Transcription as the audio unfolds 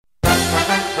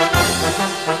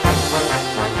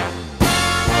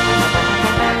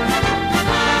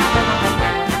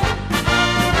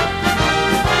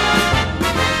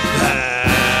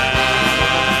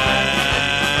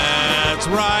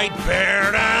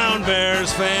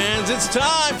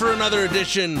time for another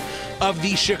edition of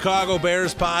the Chicago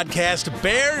Bears podcast,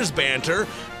 Bears Banter,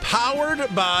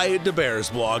 powered by the Bears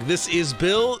Blog. This is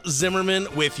Bill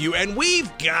Zimmerman with you, and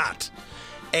we've got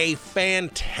a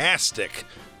fantastic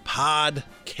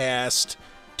podcast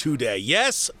today.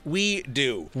 Yes, we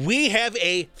do. We have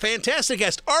a fantastic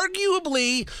guest,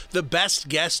 arguably the best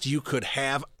guest you could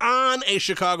have on a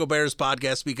Chicago Bears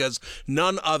podcast, because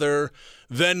none other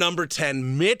than number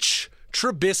 10, Mitch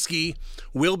Trubisky,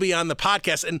 will be on the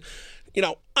podcast. And, you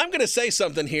know, I'm going to say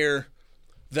something here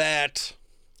that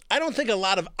I don't think a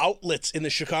lot of outlets in the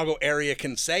Chicago area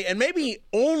can say, and maybe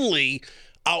only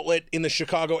outlet in the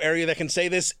Chicago area that can say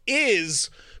this is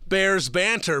Bears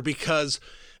Banter, because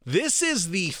this is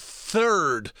the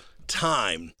third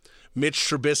time Mitch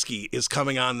Trubisky is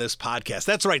coming on this podcast.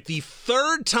 That's right, the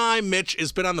third time Mitch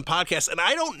has been on the podcast, and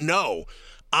I don't know,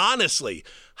 honestly,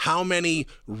 how many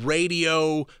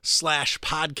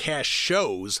radio/podcast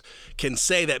shows can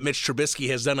say that Mitch Trubisky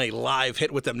has done a live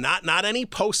hit with them. Not any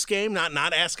post-game,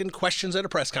 not asking questions at a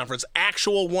press conference,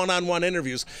 actual one-on-one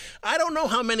interviews. I don't know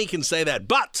how many can say that,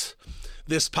 but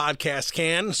this podcast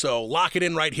can, so lock it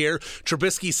in right here.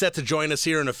 Trubisky's set to join us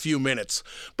here in a few minutes.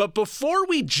 But before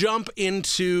we jump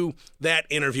into that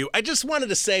interview, I just wanted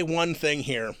to say one thing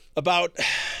here about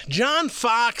John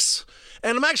Fox.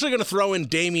 And I'm actually going to throw in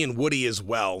Damien Woody as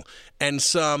well, and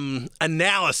some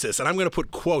analysis, and I'm going to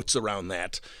put quotes around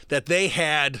that they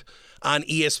had on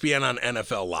ESPN on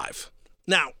NFL Live.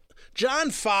 Now,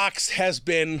 John Fox has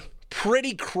been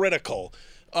pretty critical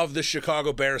of the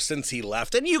Chicago Bears since he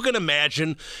left, and you can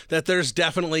imagine that there's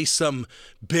definitely some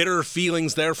bitter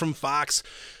feelings there from Fox.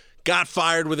 Got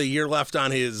fired with a year left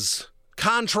on his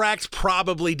contract,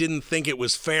 probably didn't think it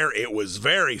was fair. It was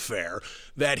very fair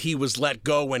that he was let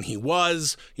go when he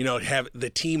was. You know, have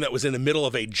the team that was in the middle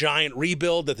of a giant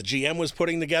rebuild that the GM was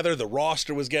putting together, the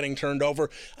roster was getting turned over.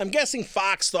 I'm guessing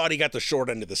Fox thought he got the short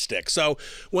end of the stick. So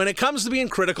when it comes to being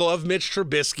critical of Mitch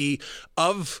Trubisky,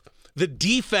 of the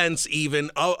defense even,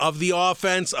 of the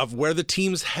offense, of where the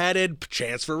team's headed,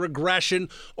 chance for regression,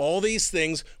 all these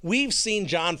things, we've seen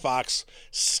John Fox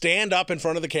stand up in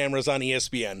front of the cameras on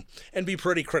ESPN and be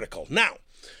pretty critical. Now,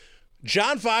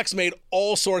 John Fox made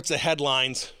all sorts of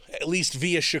headlines, at least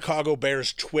via Chicago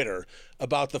Bears Twitter,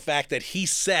 about the fact that he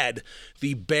said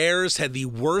the Bears had the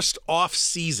worst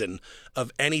offseason of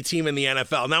any team in the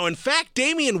NFL. Now, in fact,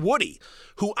 Damien Woody,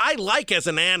 who I like as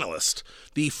an analyst,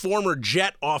 the former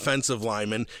Jet offensive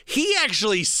lineman, he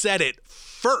actually said it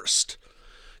first,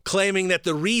 claiming that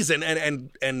the reason,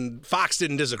 and Fox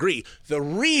didn't disagree, the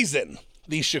reason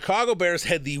the Chicago Bears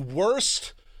had the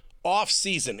worst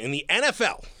offseason in the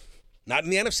NFL, not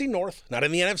in the NFC North, not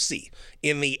in the NFC,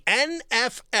 in the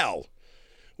NFL,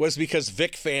 was because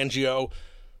Vic Fangio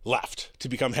left to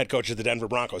become head coach of the Denver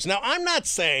Broncos. Now, I'm not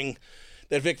saying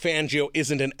that Vic Fangio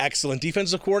isn't an excellent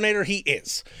defensive coordinator. He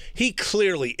is. He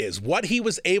clearly is. What he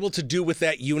was able to do with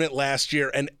that unit last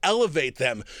year and elevate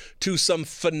them to some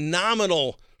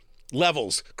phenomenal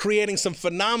levels, creating some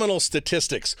phenomenal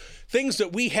statistics, things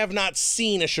that we have not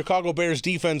seen a Chicago Bears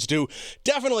defense do,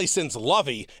 definitely since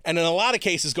Lovey, and in a lot of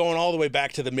cases going all the way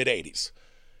back to the mid-'80s.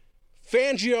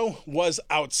 Fangio was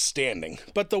outstanding.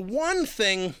 But the one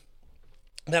thing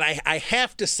that I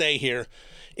have to say here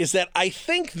is that I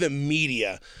think the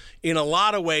media, in a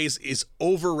lot of ways, is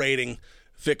overrating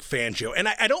Vic Fangio. And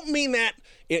I don't mean that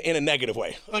in a negative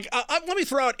way. Like, let me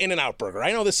throw out In-N-Out Burger.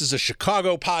 I know this is a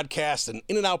Chicago podcast, and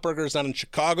In-N-Out Burger is not in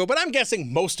Chicago, but I'm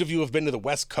guessing most of you have been to the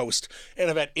West Coast and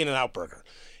have had In-N-Out Burger.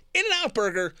 In-N-Out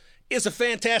Burger is a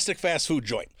fantastic fast food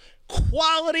joint.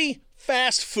 Quality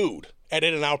fast food at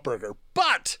In-N-Out Burger.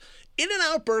 But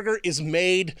In-N-Out Burger is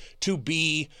made to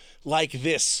be like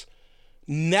this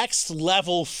next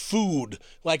level food,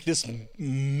 like this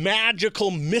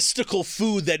magical, mystical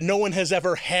food that no one has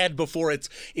ever had before.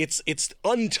 It's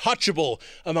untouchable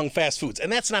among fast foods,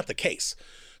 and that's not the case.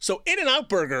 So In-N-Out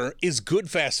Burger is good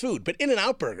fast food, but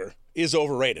In-N-Out Burger is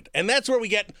overrated. And that's where we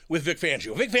get with Vic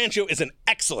Fangio. Vic Fangio is an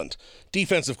excellent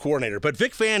defensive coordinator, but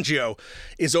Vic Fangio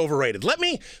is overrated. Let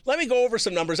me go over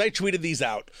some numbers. I tweeted these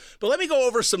out, but let me go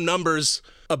over some numbers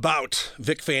about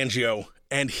Vic Fangio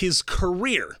and his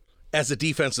career as a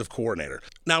defensive coordinator.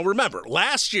 Now remember,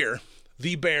 last year,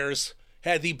 the Bears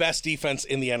had the best defense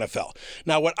in the NFL.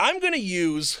 Now what I'm going to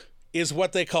use is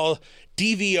what they call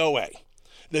DVOA,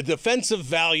 the defensive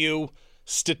value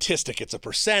statistic. It's a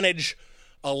percentage.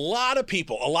 A lot of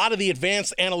people, a lot of the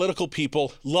advanced analytical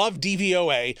people love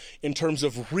DVOA in terms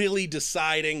of really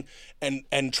deciding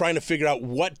and trying to figure out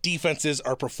what defenses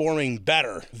are performing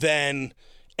better than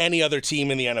any other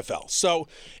team in the NFL. So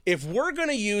if we're going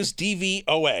to use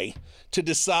DVOA to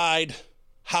decide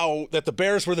that the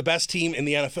Bears were the best team in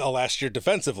the NFL last year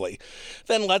defensively,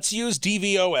 then let's use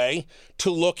DVOA to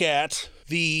look at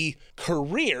the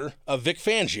career of Vic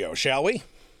Fangio, shall we?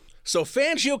 So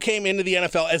Fangio came into the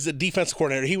NFL as a defensive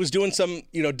coordinator. He was doing some,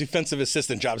 defensive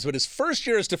assistant jobs, but his first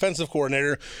year as defensive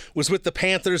coordinator was with the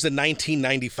Panthers in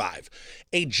 1995,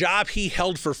 a job he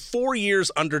held for 4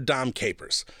 years under Dom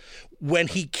Capers. When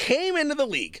he came into the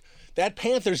league, that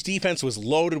Panthers defense was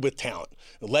loaded with talent,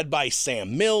 led by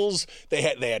Sam Mills. They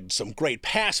had some great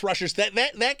pass rushers. That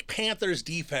Panthers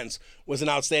defense was an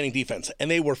outstanding defense, and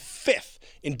they were 5th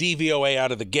in DVOA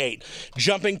out of the gate,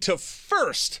 jumping to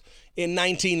 1st in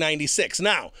 1996.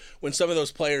 Now, when some of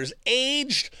those players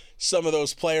aged, some of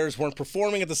those players weren't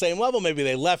performing at the same level, maybe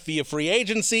they left via free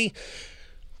agency,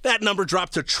 that number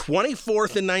dropped to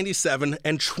 24th in 97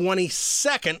 and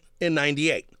 22nd in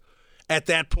 98. At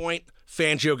that point,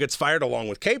 Fangio gets fired along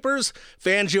with Capers.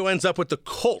 Fangio ends up with the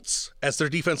Colts as their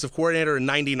defensive coordinator in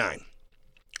 99.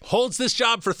 Holds this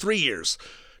job for 3 years,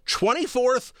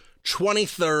 24th,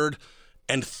 23rd,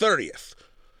 and 30th.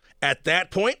 At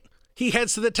that point, he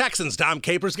heads to the Texans. Dom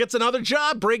Capers gets another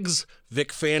job, brings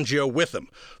Vic Fangio with him.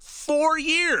 4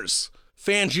 years,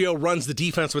 Fangio runs the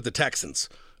defense with the Texans.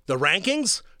 The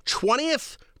rankings,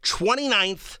 20th,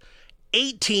 29th,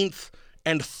 18th,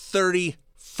 and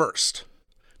 31st.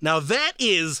 Now that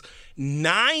is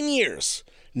 9 years,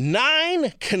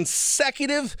 9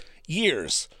 consecutive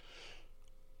years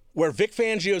where Vic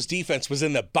Fangio's defense was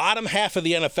in the bottom half of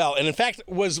the NFL, and in fact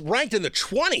was ranked in the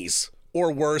 20s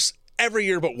or worse every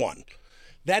year but one.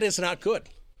 That is not good.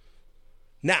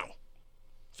 Now,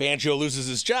 Fangio loses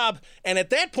his job, and at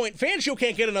that point, Fangio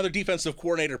can't get another defensive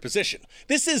coordinator position.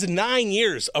 This is 9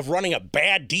 years of running a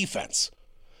bad defense.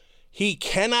 He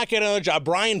cannot get another job.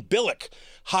 Brian Billick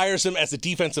hires him as a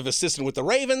defensive assistant with the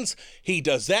Ravens. He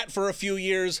does that for a few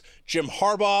years. Jim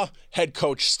Harbaugh, head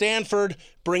coach Stanford,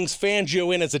 brings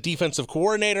Fangio in as a defensive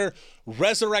coordinator,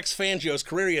 resurrects Fangio's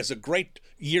career. He has a great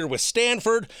year with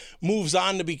Stanford, moves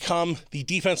on to become the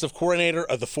defensive coordinator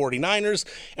of the 49ers.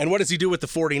 And what does he do with the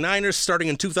 49ers starting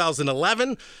in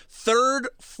 2011? 3rd,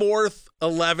 4th,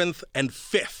 11th, and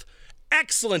 5th.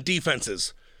 Excellent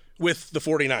defenses with the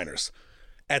 49ers.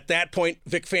 At that point,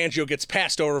 Vic Fangio gets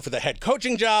passed over for the head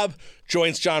coaching job,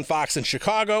 joins John Fox in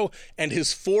Chicago, and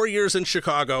his 4 years in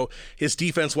Chicago, his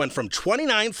defense went from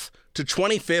 29th to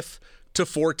 25th to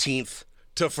 14th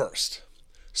to 1st.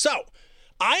 So,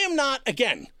 I am not,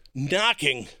 again,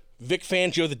 knocking Vic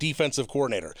Fangio, the defensive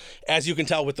coordinator. As you can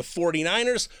tell with the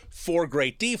 49ers, 4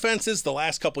 great defenses. The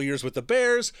last couple years with the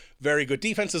Bears, very good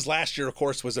defenses. Last year, of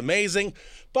course, was amazing.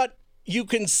 But you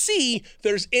can see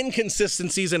there's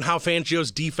inconsistencies in how Fangio's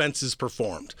defenses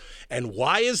performed. And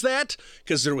why is that?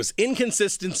 Because there was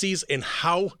inconsistencies in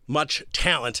how much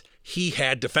talent he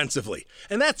had defensively.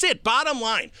 And that's it. Bottom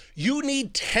line, you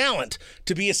need talent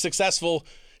to be a successful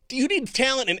You need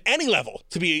talent in any level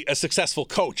to be a successful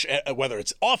coach, whether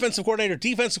it's offensive coordinator,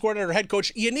 defensive coordinator, head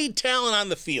coach. You need talent on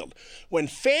the field. When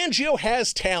Fangio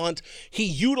has talent, he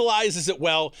utilizes it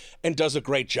well and does a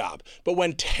great job. But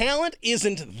when talent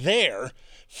isn't there,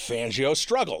 Fangio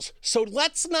struggles. So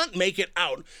let's not make it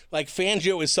out like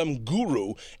Fangio is some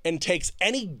guru and takes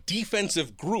any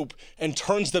defensive group and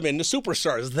turns them into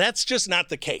superstars. That's just not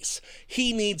the case.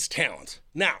 He needs talent.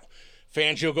 Now,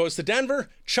 Fangio goes to Denver.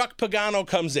 Chuck Pagano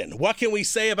comes in. What can we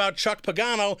say about Chuck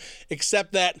Pagano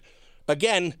except that,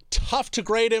 again, tough to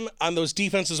grade him on those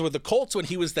defenses with the Colts when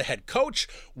he was the head coach.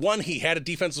 1, he had a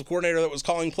defensive coordinator that was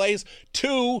calling plays.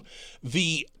 2,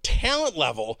 the talent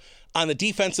level on the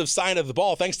defensive side of the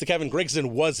ball, thanks to Kevin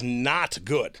Grigson, was not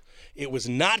good. It was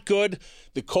not good.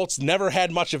 The Colts never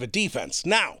had much of a defense.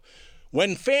 Now,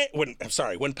 when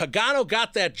Pagano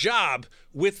got that job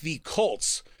with the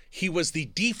Colts, he was the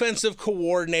defensive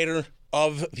coordinator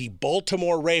of the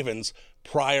Baltimore Ravens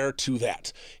prior to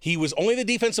that. He was only the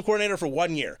defensive coordinator for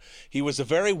 1 year. He was a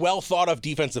very well thought of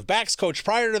defensive backs coach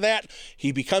prior to that.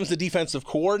 He becomes the defensive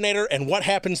coordinator, and what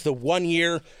happens the 1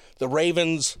 year the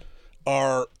Ravens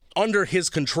are under his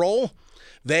control?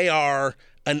 They are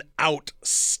an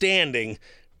outstanding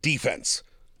defense.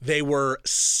 They were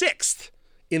 6th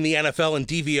in the NFL in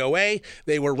DVOA.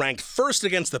 They were ranked 1st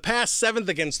against the pass, 7th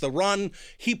against the run.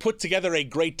 He put together a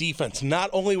great defense. Not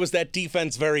only was that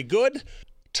defense very good,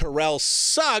 Terrell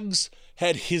Suggs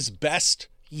had his best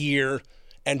year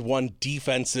and won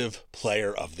Defensive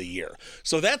Player of the Year.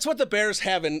 So that's what the Bears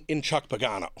have in Chuck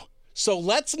Pagano. So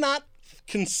let's not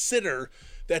consider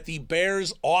that the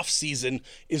Bears offseason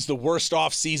is the worst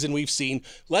offseason we've seen.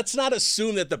 Let's not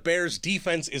assume that the Bears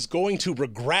defense is going to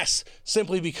regress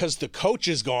simply because the coach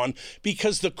is gone,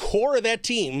 because the core of that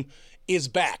team is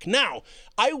back. Now,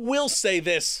 I will say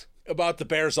this about the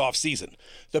Bears offseason.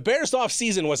 The Bears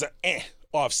offseason was an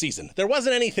offseason. There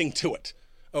wasn't anything to it,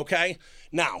 okay?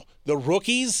 Now, the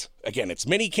rookies, again, it's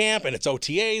minicamp and it's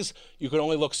OTAs. You can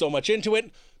only look so much into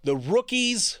it. The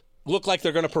rookies look like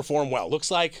they're going to perform well.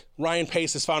 Looks like Ryan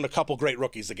Pace has found a couple great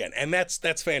rookies again, and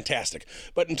that's fantastic.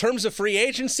 But in terms of free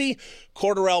agency,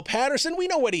 Cordarrelle Patterson, we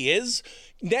know what he is.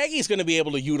 Nagy's going to be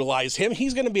able to utilize him.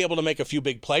 He's going to be able to make a few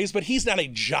big plays, but he's not a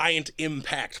giant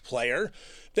impact player.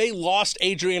 They lost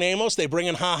Adrian Amos. They bring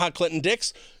in HaHa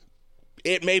Clinton-Dix.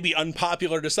 It may be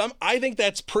unpopular to some. I think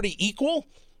that's pretty equal,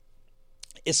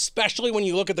 especially when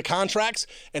you look at the contracts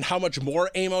and how much more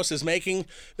Amos is making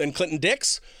than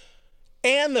Clinton-Dix.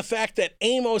 And the fact that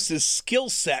Amos's skill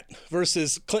set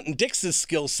versus Clinton-Dix's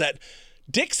skill set,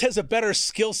 Dix has a better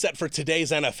skill set for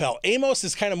today's NFL. Amos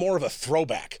is kind of more of a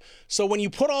throwback. So when you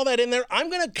put all that in there,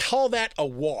 I'm going to call that a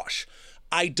wash.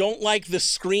 I don't like the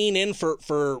screen in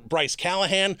for Bryce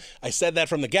Callahan. I said that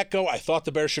from the get-go. I thought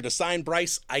the Bears should have signed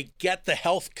Bryce. I get the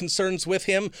health concerns with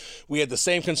him. We had the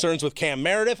same concerns with Cam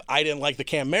Meredith. I didn't like the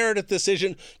Cam Meredith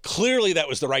decision. Clearly, that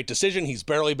was the right decision. He's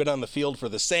barely been on the field for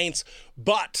the Saints.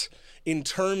 But in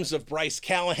terms of Bryce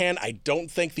Callahan, I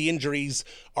don't think the injuries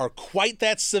are quite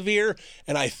that severe,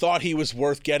 and I thought he was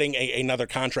worth getting another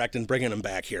contract and bringing him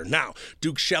back here. Now,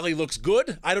 Duke Shelley looks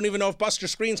good. I don't even know if Buster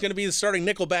Skrine's going to be the starting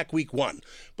nickelback week 1.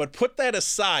 But put that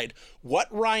aside, what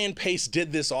Ryan Pace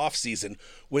did this offseason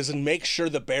was to make sure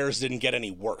the Bears didn't get any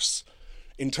worse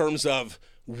in terms of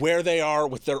where they are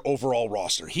with their overall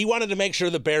roster. He wanted to make sure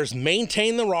the Bears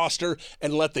maintain the roster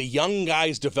and let the young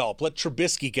guys develop. Let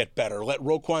Trubisky get better. Let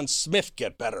Roquan Smith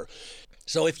get better.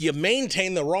 So if you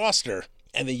maintain the roster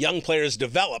and the young players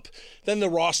develop, then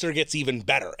the roster gets even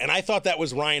better. And I thought that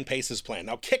was Ryan Pace's plan.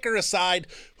 Now, kicker aside,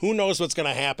 who knows what's going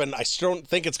to happen? I still don't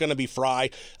think it's going to be Fry.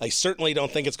 I certainly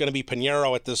don't think it's going to be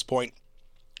Pinheiro at this point,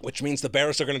 which means the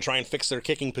Bears are going to try and fix their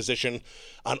kicking position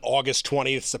on August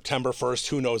 20th, September 1st.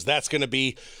 Who knows? That's going to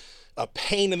be a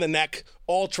pain in the neck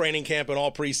all training camp and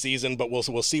all preseason, but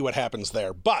we'll see what happens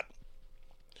there. But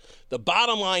the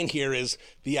bottom line here is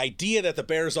the idea that the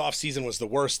Bears offseason was the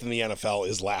worst in the NFL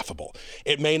is laughable.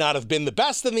 It may not have been the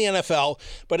best in the NFL,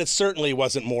 but it certainly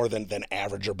wasn't more than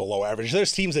average or below average.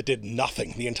 There's teams that did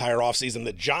nothing the entire offseason.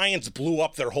 The Giants blew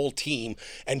up their whole team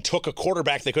and took a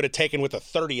quarterback they could have taken with the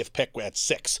 30th pick at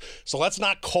 6. So let's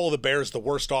not call the Bears the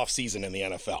worst offseason in the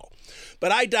NFL.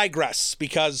 But I digress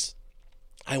because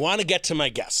I want to get to my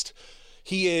guest.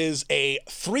 He is a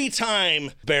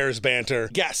 3-time Bears Banter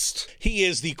guest. He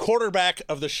is the quarterback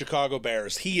of the Chicago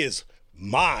Bears. He is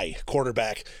my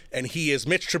quarterback, and he is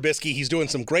Mitch Trubisky. He's doing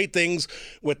some great things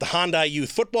with the Hyundai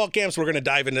Youth Football Camps. We're going to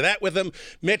dive into that with him.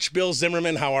 Mitch, Bill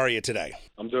Zimmerman, how are you today?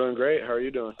 I'm doing great. How are you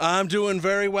doing? I'm doing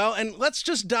very well, and let's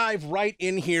just dive right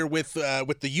in here with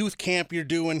the youth camp you're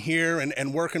doing here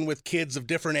and working with kids of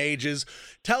different ages.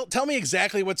 Tell me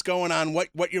exactly what's going on,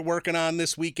 what you're working on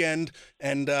this weekend,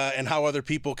 and how other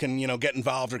people can get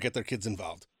involved or get their kids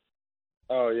involved.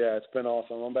 Oh, yeah, it's been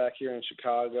awesome. I'm back here in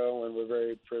Chicago, and we're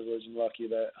very privileged and lucky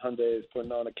that Hyundai is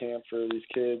putting on a camp for these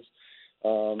kids.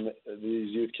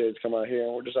 These youth kids come out here,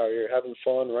 and we're just out here having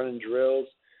fun, running drills,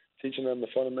 teaching them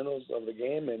the fundamentals of the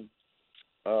game, and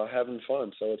having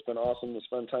fun. So it's been awesome to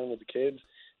spend time with the kids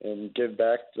and give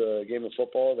back the game of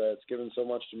football that's given so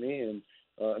much to me, and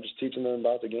just teaching them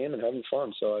about the game and having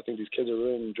fun. So I think these kids are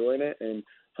really enjoying it, and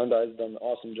Hyundai's done an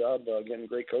awesome job getting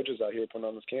great coaches out here putting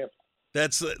on this camp.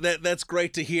 That's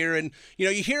great to hear. And, you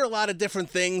hear a lot of different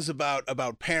things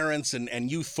about parents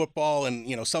and youth football,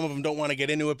 and, some of them don't want to get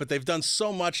into it, but they've done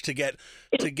so much to get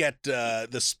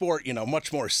the sport,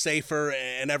 much more safer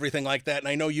and everything like that. And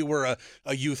I know you were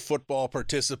a youth football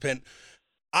participant.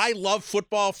 I love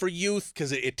football for youth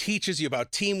because it teaches you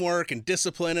about teamwork and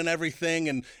discipline and everything.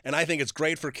 And I think it's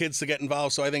great for kids to get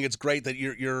involved. So I think it's great that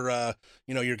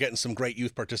you're getting some great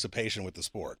youth participation with the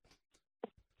sport.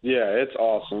 Yeah, it's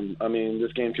awesome. I mean,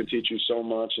 this game can teach you so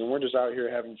much, and we're just out here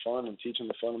having fun and teaching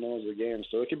the fundamentals of the game.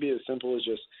 So it could be as simple as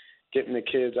just getting the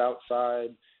kids outside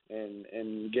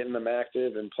and getting them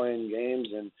active and playing games,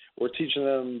 and we're teaching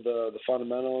them the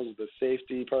fundamentals, the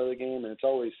safety part of the game, and it's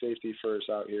always safety first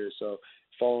out here. So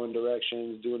following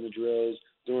directions, doing the drills,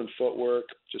 doing footwork,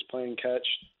 just playing catch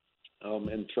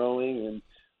and throwing,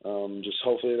 and just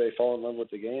hopefully they fall in love with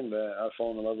the game that I've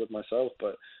fallen in love with myself.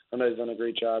 But Hyundai's done a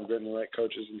great job getting the right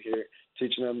coaches in here,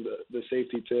 teaching them the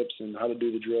safety tips and how to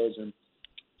do the drills. And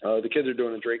the kids are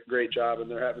doing a great job, and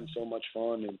they're having so much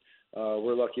fun. And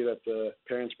we're lucky that the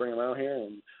parents bring them out here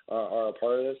and are a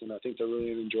part of this. And I think they're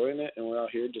really enjoying it. And we're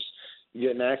out here just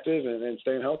getting active and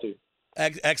staying healthy.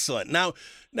 Excellent. Now,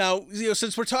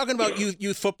 since we're talking about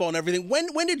youth football and everything,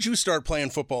 when did you start playing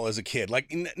football as a kid?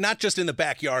 Like, not just in the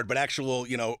backyard, but actual,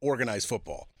 organized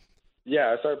football.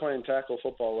 Yeah, I started playing tackle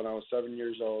football when I was 7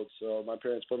 years old. So my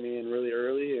parents put me in really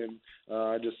early, and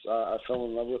I fell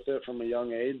in love with it from a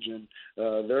young age. And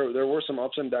there were some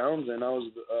ups and downs, and I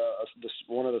was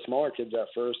one of the smaller kids at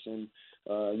first, and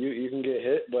you can get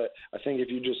hit. But I think if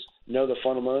you just know the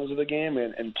fundamentals of the game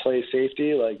and play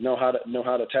safety, like know how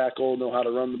to tackle, know how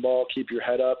to run the ball, keep your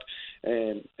head up,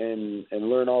 and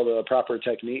learn all the proper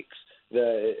techniques,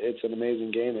 that it's an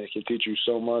amazing game, and it can teach you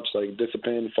so much, like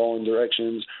discipline, following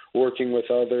directions, working with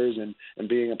others, and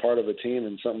being a part of a team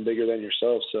and something bigger than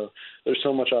yourself. So there's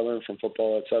so much I learned from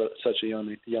football at such a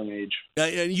young age.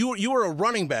 You were a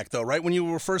running back, though, right? When you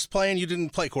were first playing, you didn't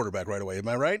play quarterback right away. Am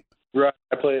I right? Right.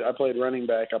 I played running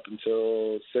back up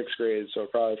until 6th grade, so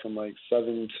probably from like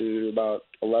 7 to about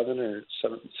 11 or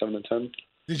 7 to 10.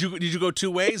 Did you go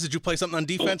two ways? Did you play something on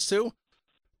defense too?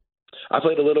 I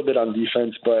played a little bit on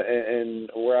defense, but and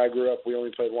where I grew up, we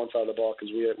only played one side of the ball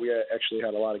because we actually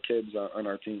had a lot of kids on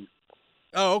our team.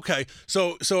 Oh, okay.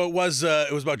 So it was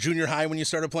about junior high when you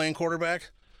started playing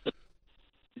quarterback?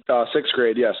 6th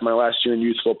grade, yes. My last year in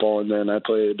youth football, and then I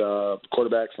played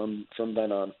quarterback from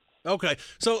then on. Okay,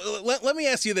 so let me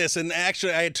ask you this, and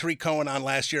actually I had Tariq Cohen on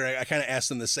last year. I kind of asked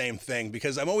him the same thing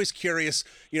because I'm always curious.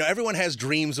 Everyone has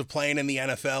dreams of playing in the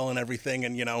NFL and everything,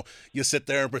 and you sit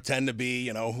there and pretend to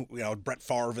be, Brett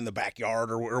Favre in the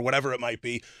backyard or whatever it might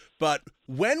be. But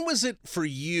when was it for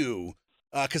you?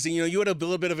 Because you had a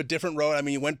little bit of a different road. I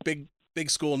mean, you went big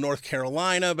school in North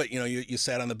Carolina, but you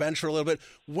sat on the bench for a little bit.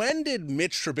 When did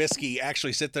Mitch Trubisky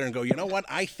actually sit there and go, you know what?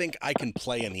 I think I can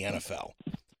play in the NFL.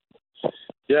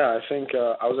 Yeah, I think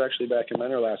I was actually back in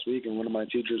Mentor last week, and one of my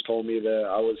teachers told me that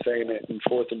I was saying it in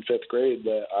 4th and 5th grade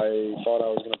that I thought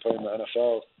I was going to play in the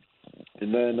NFL.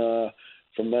 And then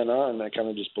from then on, I kind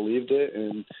of just believed it,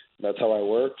 and that's how I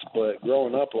worked. But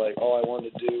growing up, like, all I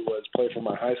wanted to do was play for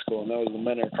my high school, and that was the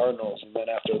Mentor Cardinals. And then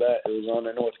after that, it was on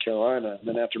to North Carolina. And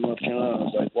then after North Carolina, I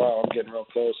was like, wow, I'm getting real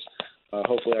close.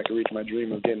 Hopefully I can reach my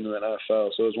dream of getting to the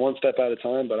NFL. So it was one step at a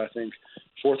time, but I think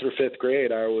 4th or 5th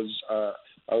grade, I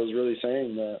was really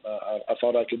saying that I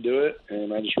thought I could do it,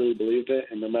 and I just really believed it.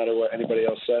 And no matter what anybody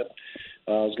else said,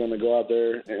 I was going to go out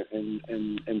there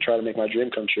and try to make my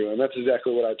dream come true. And that's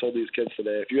exactly what I told these kids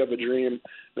today. If you have a dream,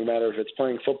 no matter if it's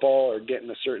playing football or getting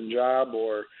a certain job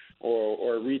or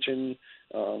reaching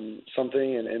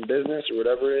something in business or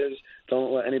whatever it is,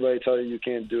 don't let anybody tell you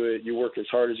can't do it. You work as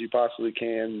hard as you possibly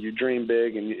can. You dream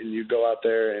big, and you go out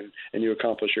there and you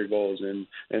accomplish your goals. And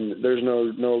there's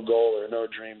no goal or no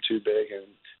dream too big. And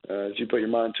if you put your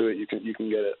mind to it, you can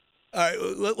get it. All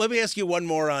right, let me ask you one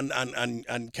more on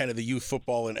kind of the youth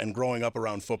football and growing up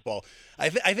around football. I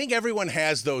think everyone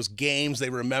has those games they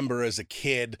remember as a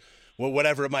kid. Well,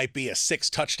 whatever it might be, a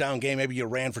 6-touchdown game. Maybe you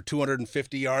ran for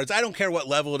 250 yards. I don't care what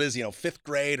level it is, 5th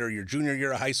grade or your junior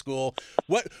year of high school.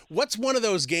 What's one of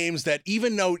those games that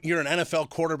even though you're an NFL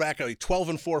quarterback, a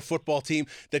 12-4 football team,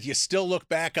 that you still look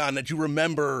back on, that you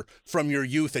remember from your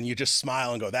youth and you just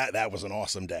smile and go, that was an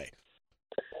awesome day?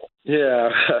 Yeah,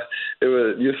 it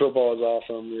was. Youth football was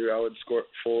awesome. I would score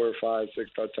 4, 5, 6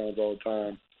 touchdowns all the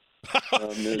time.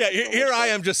 Yeah, here I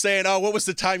am just saying, oh, what was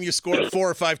the time you scored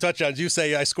 4 or 5 touchdowns? You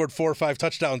say I scored 4 or 5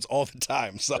 touchdowns all the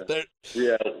time. So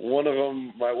yeah, one of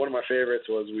them, one of my favorites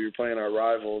was we were playing our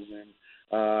rivals, and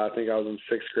I think I was in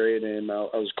 6th grade, and I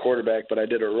was quarterback, but I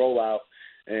did a rollout,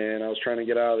 and I was trying to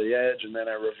get out of the edge, and then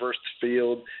I reversed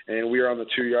field, and we were on the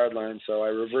 2-yard line, so I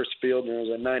reversed field, and it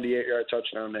was a 98-yard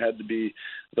touchdown. It had to be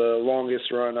the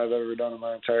longest run I've ever done in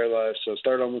my entire life. So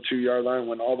started on the 2-yard line,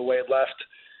 went all the way left,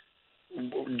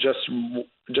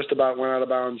 just about went out of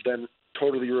bounds, then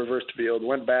totally reversed field,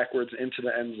 went backwards into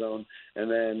the end zone, and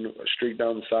then streaked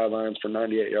down the sidelines for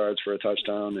 98 yards for a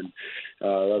touchdown. And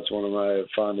that's one of my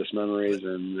fondest memories.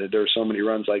 And there were so many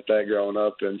runs like that growing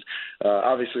up. And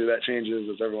obviously that changes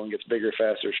as everyone gets bigger,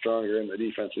 faster, stronger, and the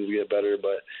defenses get better.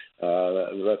 But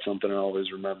that's something I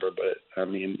always remember. But, I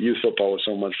mean, youth football was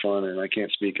so much fun, and I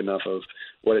can't speak enough of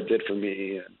what it did for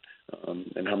me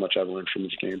and how much I've learned from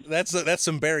this game. That's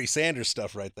some Barry Sanders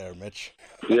stuff right there, Mitch.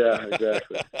 Yeah,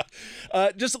 exactly.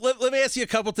 Just let me ask you a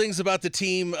couple things about the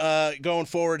team going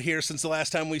forward here. Since the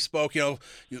last time we spoke, you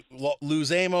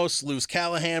lose Amos, lose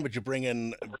Callahan, but you bring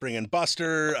in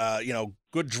Buster.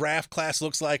 Good draft class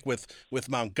looks like with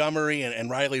Montgomery and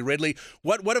Riley Ridley.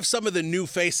 What have some of the new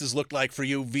faces looked like for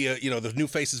you via the new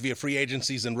faces via free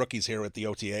agencies and rookies here at the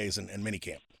OTAs and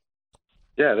minicamp?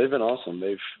 Yeah, they've been awesome.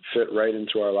 They've fit right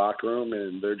into our locker room,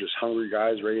 and they're just hungry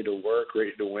guys, ready to work,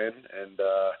 ready to win, and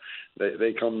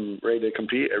they come ready to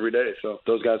compete every day. So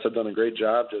those guys have done a great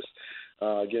job just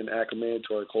getting acclimated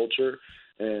to our culture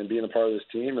and being a part of this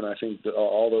team. And I think that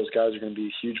all those guys are going to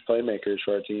be huge playmakers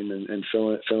for our team and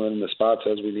filling in the spots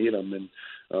as we need them. And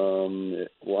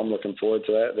I'm looking forward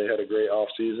to that. They had a great off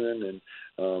season,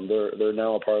 and they're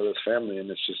now a part of this family. And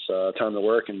it's just time to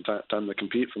work and time to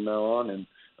compete from now on. And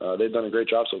they've done a great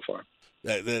job so far.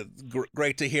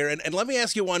 Great to hear. And let me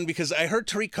ask you one, because I heard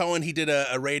Tarik Cohen, he did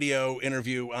a radio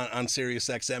interview on Sirius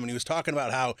XM, and he was talking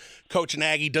about how Coach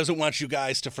Nagy doesn't want you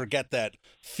guys to forget that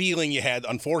feeling you had,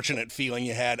 unfortunate feeling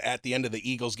you had at the end of the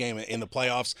Eagles game in the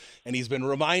playoffs. And he's been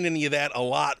reminding you that a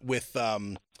lot with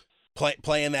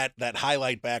playing that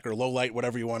highlight back or low light,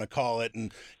 whatever you want to call it,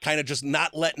 and kind of just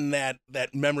not letting that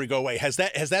memory go away. Has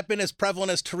that been as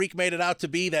prevalent as Tarik made it out to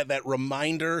be, that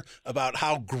reminder about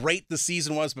how great the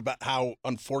season was, but about how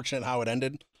unfortunate how it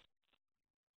ended?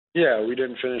 Yeah, we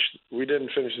didn't finish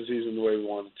the season the way we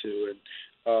wanted to,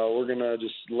 and we're gonna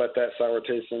just let that sour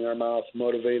taste in our mouth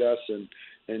motivate us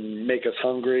and make us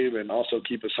hungry, and also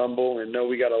keep us humble, and know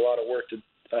we got a lot of work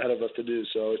ahead of us to do.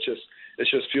 So it's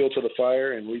just fuel to the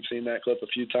fire, and we've seen that clip a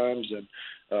few times,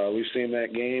 and we've seen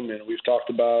that game, and we've talked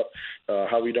about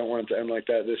how we don't want it to end like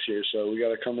that this year. So we got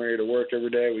to come ready to work every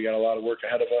day. We got a lot of work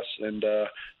ahead of us, and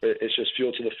it's just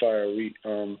fuel to the fire.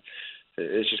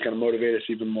 It's just going to motivate us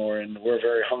even more, and we're a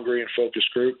very hungry and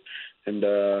focused group, and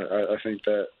I think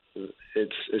that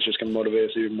it's just going to motivate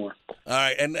us even more. All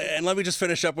right, and let me just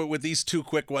finish up with these two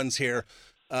quick ones here.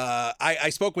 I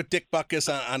spoke with Dick Butkus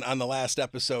on the last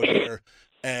episode here,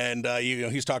 and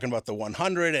he's talking about the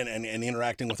 100 and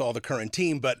interacting with all the current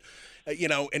team, but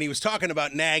and he was talking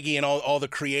about Nagy and all the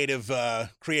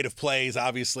creative plays,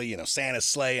 obviously, Santa's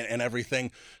sleigh and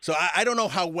everything. So I don't know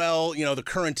how well the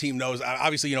current team knows.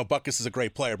 Obviously, Butkus is a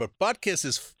great player, but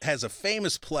Butkus has a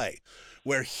famous play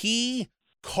where he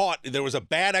caught, there was a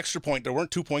bad extra point. There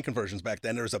weren't 2-point conversions back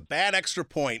then. There was a bad extra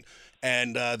point,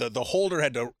 and the holder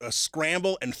had to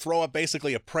scramble and throw up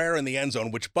basically a prayer in the end zone,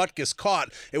 which Butkus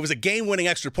caught. It was a game-winning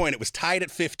extra point. It was tied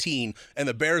at 15, and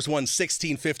the Bears won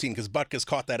 16-15 because Butkus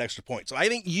caught that extra point. So I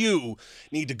think you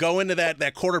need to go into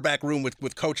that quarterback room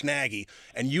with Coach Nagy,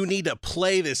 and you need to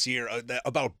play this year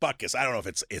about Butkus. I don't know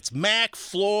if it's Mac,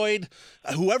 Floyd,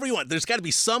 whoever you want. There's got to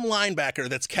be some linebacker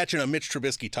that's catching a Mitch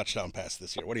Trubisky touchdown pass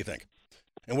this year. What do you think?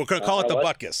 And we're going to call it the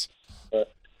Butkus.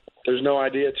 There's no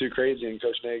idea too crazy in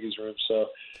Coach Nagy's room, so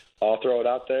I'll throw it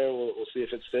out there. We'll see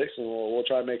if it sticks, and we'll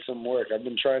try to make something work. I've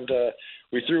been trying to.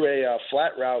 We threw a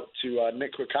flat route to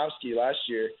Nick Kwiatkowski last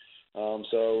year,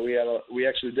 so we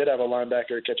actually did have a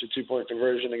linebacker catch a 2-point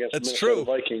conversion against the Minnesota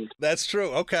Vikings. That's true.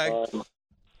 Okay.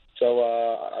 So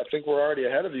I think we're already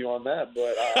ahead of you on that,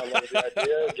 but I love the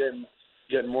idea of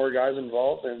getting more guys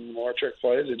involved and more trick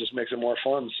plays. It just makes it more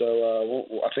fun. So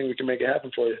I think we can make it happen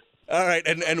for you. All right,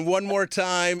 and one more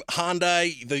time,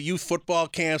 Hyundai, the youth football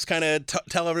camps, kind of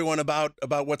tell everyone about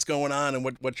what's going on and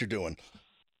what you're doing.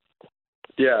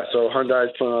 Yeah, so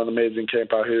Hyundai's putting on an amazing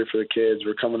camp out here for the kids.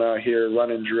 We're coming out here,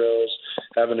 running drills,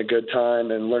 having a good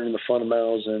time, and learning the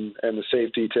fundamentals and the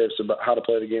safety tips about how to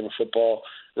play the game of football,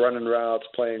 running routes,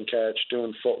 playing catch,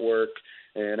 doing footwork,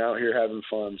 and out here having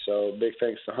fun. So big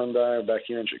thanks to Hyundai back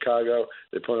here in Chicago.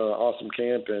 They put on an awesome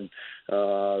camp, and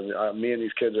me and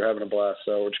these kids are having a blast.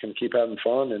 So we're just going to keep having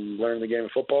fun and learning the game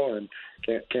of football, and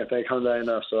can't thank Hyundai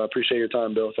enough. So I appreciate your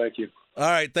time, Bill. Thank you. All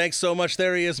right, thanks so much.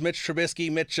 There he is, Mitch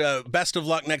Trubisky. Mitch, best of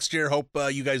luck next year. Hope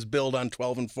you guys build on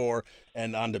 12-4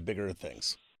 and on to bigger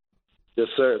things. Yes,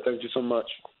 sir. Thank you so much.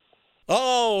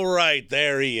 All right,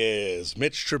 there he is,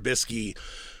 Mitch Trubisky.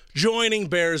 Joining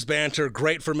Bears Banter.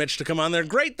 Great for Mitch to come on there.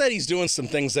 Great that he's doing some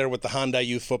things there with the Hyundai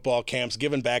youth football camps,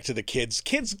 giving back to the kids.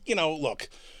 Kids, look,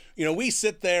 we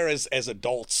sit there as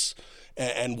adults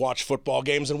and watch football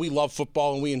games, and we love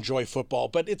football and we enjoy football,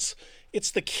 but it's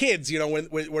the kids,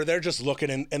 where they're just looking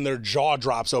and their jaw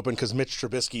drops open because Mitch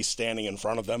Trubisky's standing in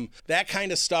front of them. That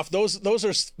kind of stuff, those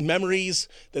are memories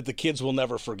that the kids will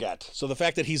never forget. So the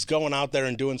fact that he's going out there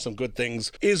and doing some good things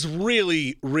is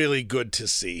really, really good to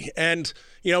see. And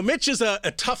Mitch is a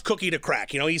tough cookie to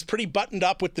crack. He's pretty buttoned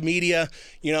up with the media.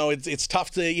 It's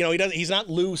tough to, he's not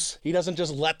loose. He doesn't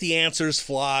just let the answers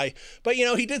fly. But,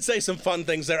 he did say some fun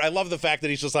things there. I love the fact that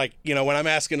he's just like, when I'm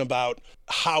asking about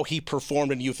how he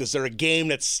performed in youth, is there a game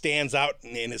that stands out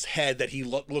in his head that he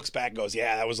looks back and goes,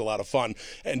 yeah, that was a lot of fun.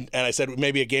 And I said,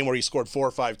 maybe a game where he scored 4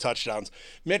 or 5 touchdowns.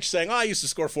 Mitch saying, I used to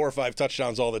score 4 or 5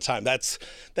 touchdowns all the time.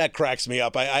 That cracks me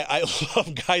up. I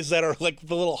love guys that are like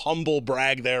the little humble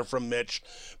brag there from Mitch.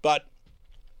 But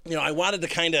I wanted to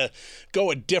kind of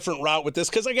go a different route with this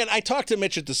because, again, I talked to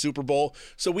Mitch at the Super Bowl,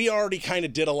 so we already kind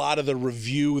of did a lot of the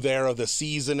review there of the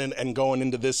season and going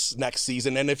into this next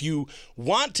season. And if you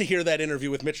want to hear that interview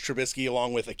with Mitch Trubisky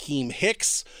along with Akeem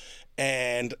Hicks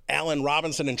and Allen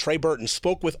Robinson and Trey Burton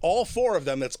spoke with all four of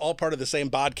them. That's all part of the same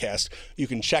podcast. You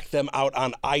can check them out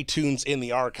on iTunes in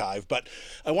the archive. But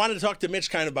I wanted to talk to Mitch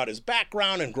kind of about his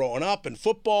background and growing up in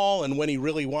football and when he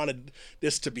really wanted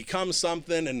this to become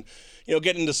something, and,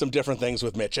 get into some different things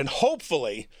with Mitch. And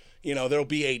hopefully, there'll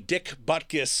be a Dick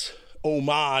Butkus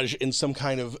homage in some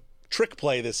kind of trick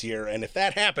play this year. And if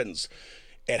that happens,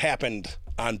 it happened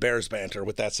on Bears Banter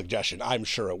with that suggestion. I'm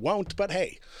sure it won't, but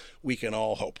hey, we can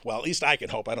all hope. Well, at least I can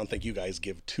hope. I don't think you guys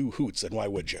give two hoots, and why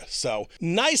would you? So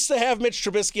nice to have Mitch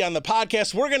Trubisky on the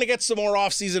podcast. We're going to get some more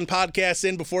off-season podcasts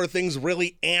in before things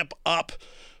really amp up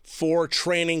for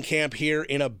training camp here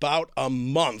in about a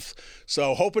month.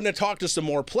 So hoping to talk to some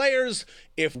more players.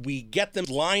 If we get them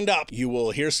lined up, you will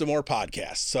hear some more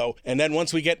podcasts. And then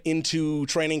once we get into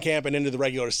training camp and into the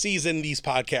regular season, these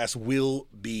podcasts will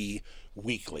be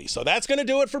weekly. So that's going to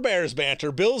do it for Bears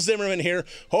Banter. Bill Zimmerman here.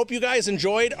 Hope you guys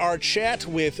enjoyed our chat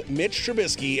with Mitch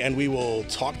Trubisky, and we will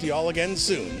talk to y'all again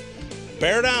soon.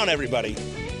 Bear down, everybody.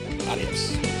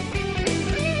 Adios.